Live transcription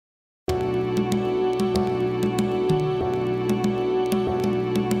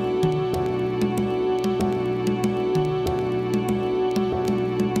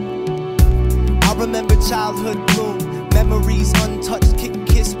childhood bloom, memories untouched, kick,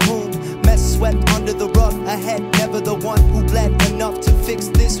 kiss, boom. Mess swept under the rug, ahead, never the one who bled enough to fix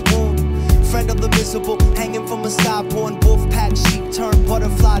this wound. Friend of the miserable, hanging from a sky-born wolf pack sheep, turned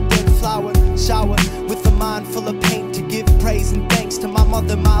butterfly, dead flower. Shower with a mind full of paint to give praise and thanks to my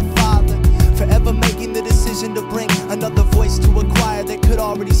mother, my father. Forever making the decision to bring another voice to a choir that could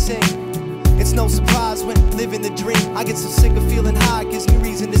already sing. It's no surprise when living the dream, I get so sick of feeling high, it gives me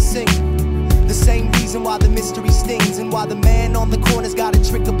reason to sing. The same reason why the mystery stings, and why the man on the corner's got a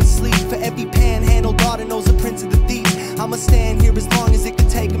trick up his sleeve. For every panhandle daughter knows the prince of the thieves. I'ma stand here as long as it could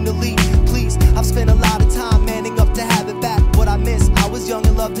take him to leave. Please, I've spent a lot of time manning up to have it back. What I miss, I was young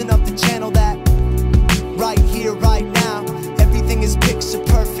and loved enough to channel that. Right here, right now, everything is picture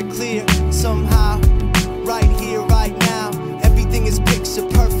perfect clear. Somehow, right here, right now, everything is picture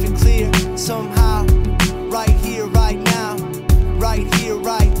perfect clear. Somehow, right here, right now, right here,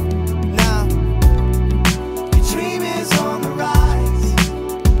 right now. Your dream is on the rise.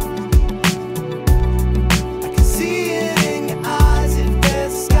 I can see it in your eyes. If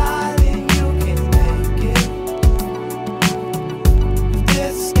there's sky, then you can make it. If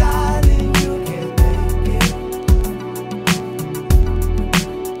there's sky, then you can make it.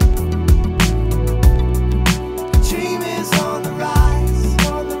 Your dream is on the rise,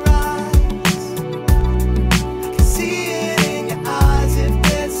 on the rise. I can see it in your eyes. If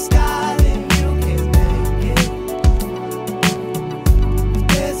there's sky, then you can make it. If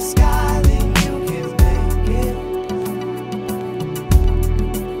there's sky, then you can make it.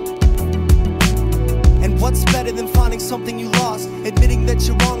 And what's better than finding something you lost? Admitting that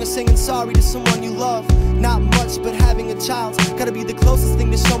you're wrong and saying sorry to someone you love. Not much, but having a child's gotta be the closest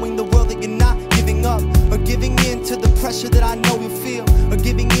thing to showing the world that you're not giving up, or giving in to the pressure that I know you feel, or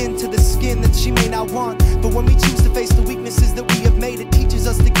giving in to the skin that she may not want. But when we choose to face the weaknesses that we have made, it teaches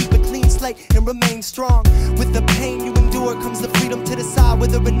us to keep a clean slate and remain strong. With the pain you endure comes the freedom to decide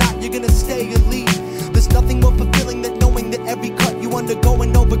whether or not you're gonna stay or leave. There's nothing more fulfilling than knowing that every cut you undergo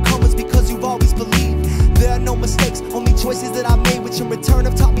and overcome is because you've always believed. There are no mistakes, only choices that I made, which in return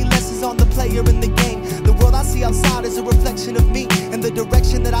have taught me lessons on the player in the game. The world I see outside is a reflection of me, and the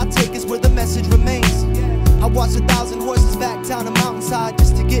direction that I take is where the message remains. I watched 1,000 horses back down a mountainside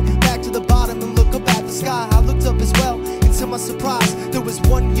just to get back to the bottom and look up at the sky. I looked up as well, and to my surprise, there was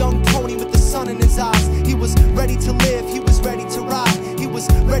one young pony with the sun in his eyes. He was ready to live, he was ready to ride, he was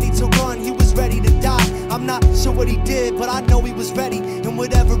ready to run, he was ready to die. I'm not sure what he did, but I know he was ready, and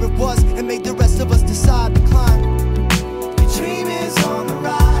whatever it was, it made the rest of us decide to climb. Your dream is on the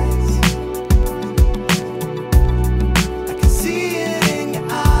rise. I can see it in your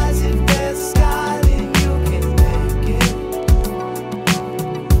eyes. If there's sky, then you can make it.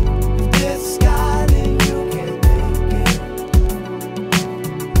 If there's sky, then you can make it.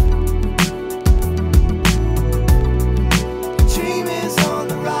 Your dream is on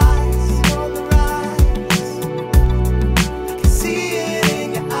the rise, on the rise. I can see it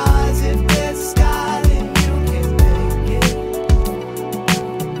in your eyes. If there's sky, then you can make it.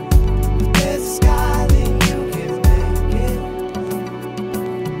 If there's sky, then you can make it.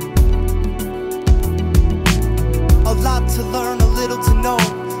 A lot to learn, a little to know.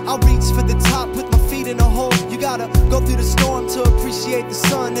 I'll reach for the top with my feet in a hole. You gotta go through the storm to appreciate the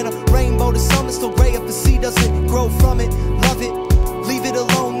sun. And a rainbow to some is still gray if the sea doesn't grow from it. Love it, leave it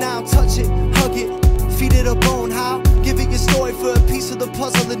alone now. Touch it, hug it, feed it a bone. How? Give it your story for a piece of the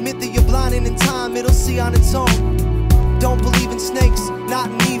puzzle. Admit that you're blind, and in time it'll see on its own. Don't believe in snakes, not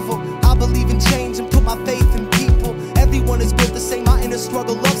in evil. I believe in change and put my faith in people. Everyone is built the same, my inner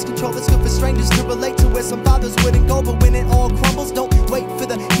struggle loves control. It's good for strangers to relate to where some fathers wouldn't go. But when it all crumbles, don't wait for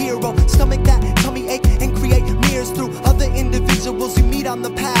the hero. Stomach that tummy ache and create mirrors through other individuals you meet on the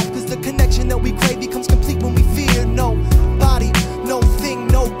path. Cause the connection that we crave